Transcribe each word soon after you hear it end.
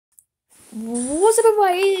What's up,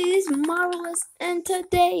 everybody? It is Marvelous, and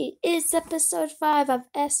today is episode 5 of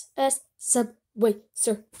SS Subway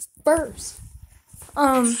Surfers.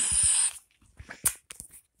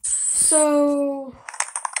 So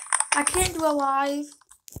I can't do a live.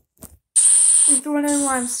 If you're wondering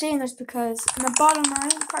why I'm saying this, because in the bottom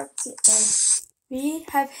right, you probably see it there. We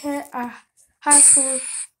have hit a high score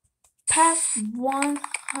past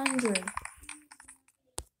 100.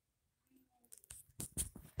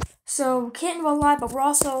 So we can't do a live, but we're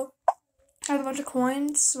also have a bunch of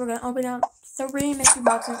coins. So we're gonna open up 3 mystery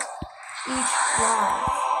boxes each live.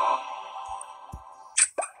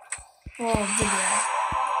 Well, video.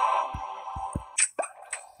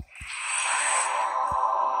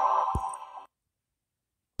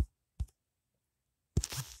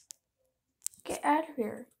 Get out of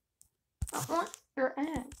here. I want your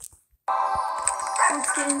ads.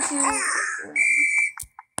 Let's get into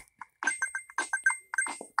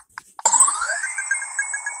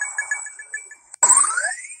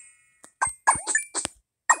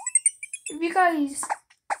if you guys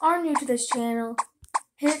are new to this channel,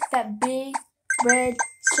 hit that big red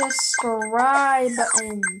subscribe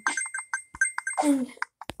button. And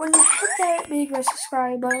when you hit that big red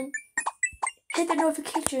subscribe button, hit the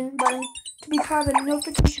notification button to be part of the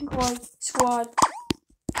notification squad.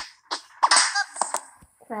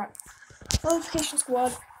 Crap. Notification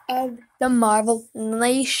squad of the Marvel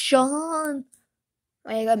Nation.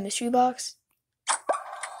 I got a mystery box.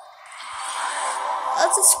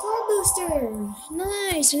 That's a score booster.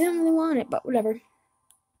 Nice. I didn't really want it, but whatever.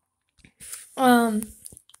 Yeah,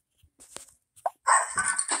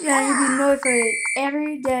 you'll be notified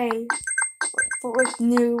every day with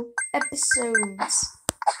new episodes.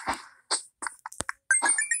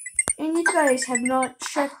 And you guys have not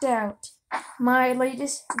checked out my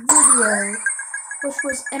latest video, which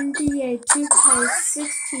was NBA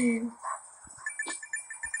 2K16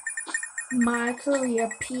 My Career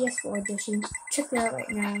PS4 edition. Check that out right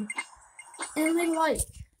now. And leave a like.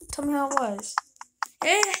 Tell me how it was.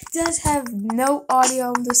 It does have no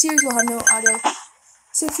audio. The series will have no audio.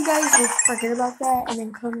 So if you guys will forget about that and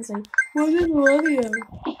then come and say, "What is audio?"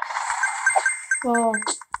 Well,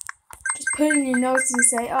 just put it in your notes and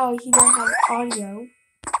say, "Oh, he don't have audio,"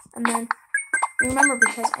 and then remember,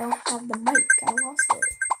 because I don't have the mic. I lost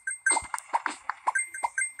it.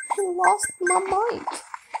 I lost my mic.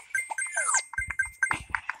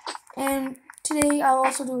 And today I'll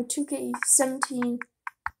also do a 2K17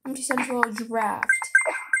 MT Central draft.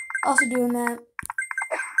 Also doing that.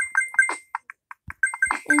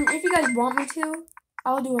 And if you guys want me to,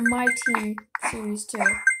 I'll do a My Team series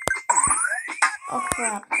too. Oh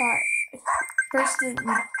crap, first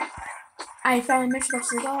I found a mystery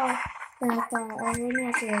box, like, oh, then I thought, oh, let me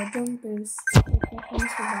have to jump boost mystery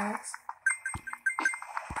box.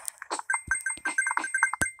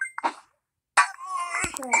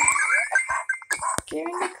 Crap. Give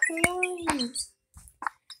me the coins.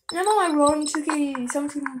 And I'm on my road in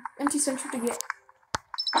 2K17 MT Central to get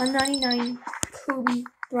a 99 Kobe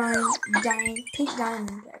Bryant pink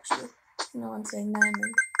diamond, actually. No, I'm saying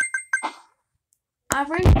diamond. I've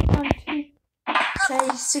rated on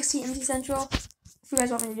 2K16 MT Central. If you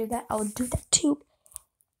guys want me to do that, I will do that too.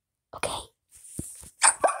 Okay.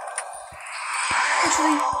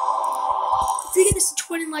 Actually, if we get this to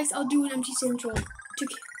 20 likes, I'll do an MT Central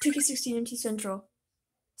 2K16 MT Central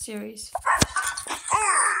series.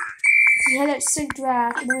 We had that sick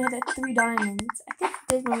draft, and then we had that 3 diamonds. I think I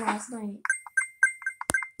did one last night.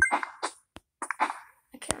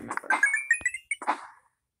 I can't remember.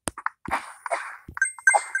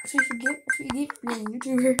 So you forget being a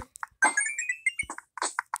YouTuber.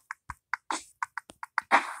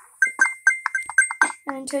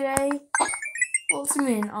 And today, we'll zoom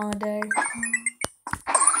in all day.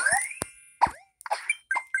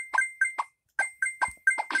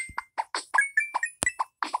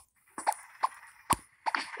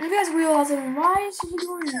 And you guys realizing, why is he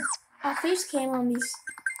doing a face cam on these?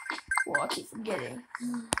 Well, I keep forgetting.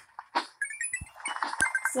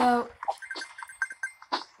 So,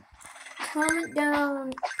 comment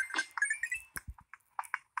down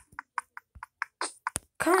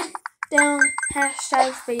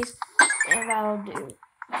 #face, and I'll do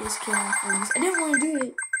this cam for you. I didn't want to do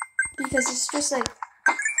it because it's just like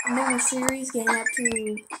a normal series getting up to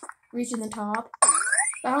reaching the top.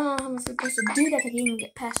 But I don't know how I'm supposed to do that if I can't even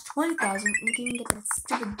get past 20,000 and can't even get that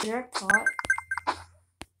stupid jackpot.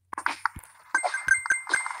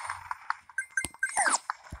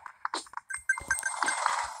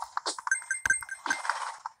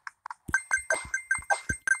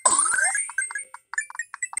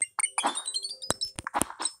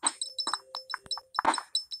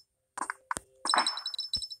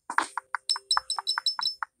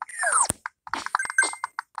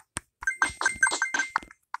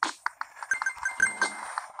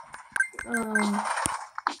 And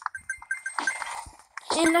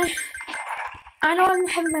I know I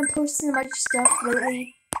haven't been posting much stuff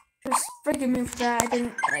lately. Just forgive me for that. I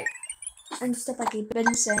didn't like and stuff like I've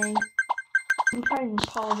been saying. I'm trying to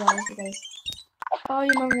apologize because all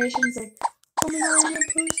your nominations like, oh my god, I didn't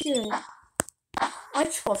post it. I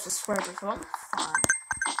just supposed to swear before. I'm fine.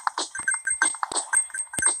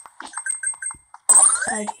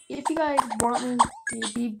 Like, if you guys want me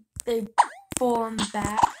to be a form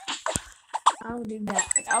back, I will do that.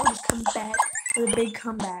 Like, I will just come back with a big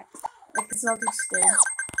comeback, like the Celtics did.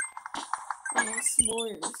 Yes,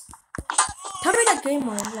 Warriors. Tell me that game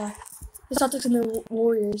was, the Celtics and the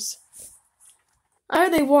Warriors. I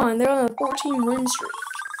heard they won. They're on a 14-win streak.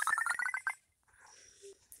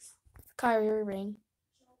 Kyrie Irving.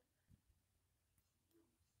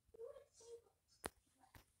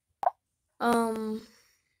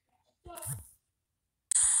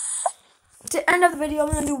 To end of the video,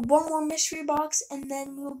 I'm gonna do one more mystery box, and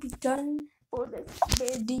then we'll be done for the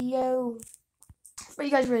video. But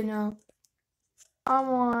you guys already know, I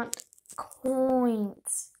want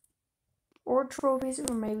coins or trophies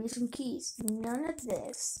or maybe some keys. None of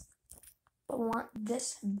this, but I want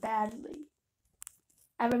this badly.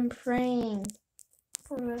 I've been praying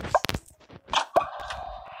for this.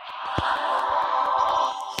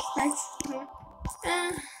 Nice.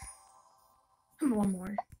 One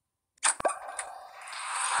more.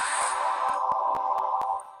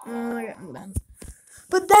 I'm done.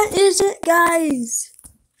 But that is it, guys.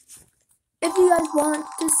 If you guys want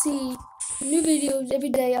to see new videos every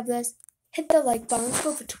day of this, hit the like button. Let's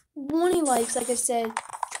go for 20 likes. Like I said,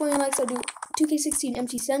 20 likes, I'll do 2K16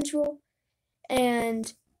 MT Central.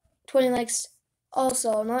 And 20 likes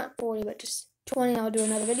also, not 40, but just 20, I'll do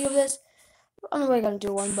another video of this. I'm not really going to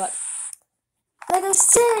do one, but like I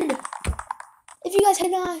said, if you guys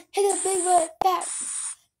hit the big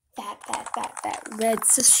fat red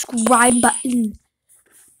subscribe button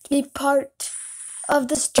to be part of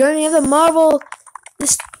this journey of the Marvel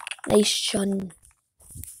Nation.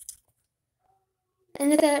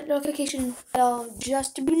 And hit that notification bell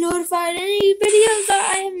just to be notified any videos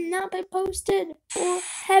that I have not been posted or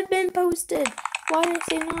have been posted. Why did I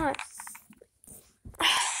say not?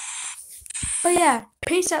 But yeah,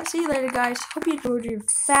 peace out. See you later, guys. Hope you enjoyed your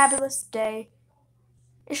fabulous day.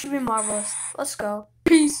 It should be marvelous. Let's go.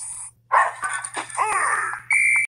 Peace.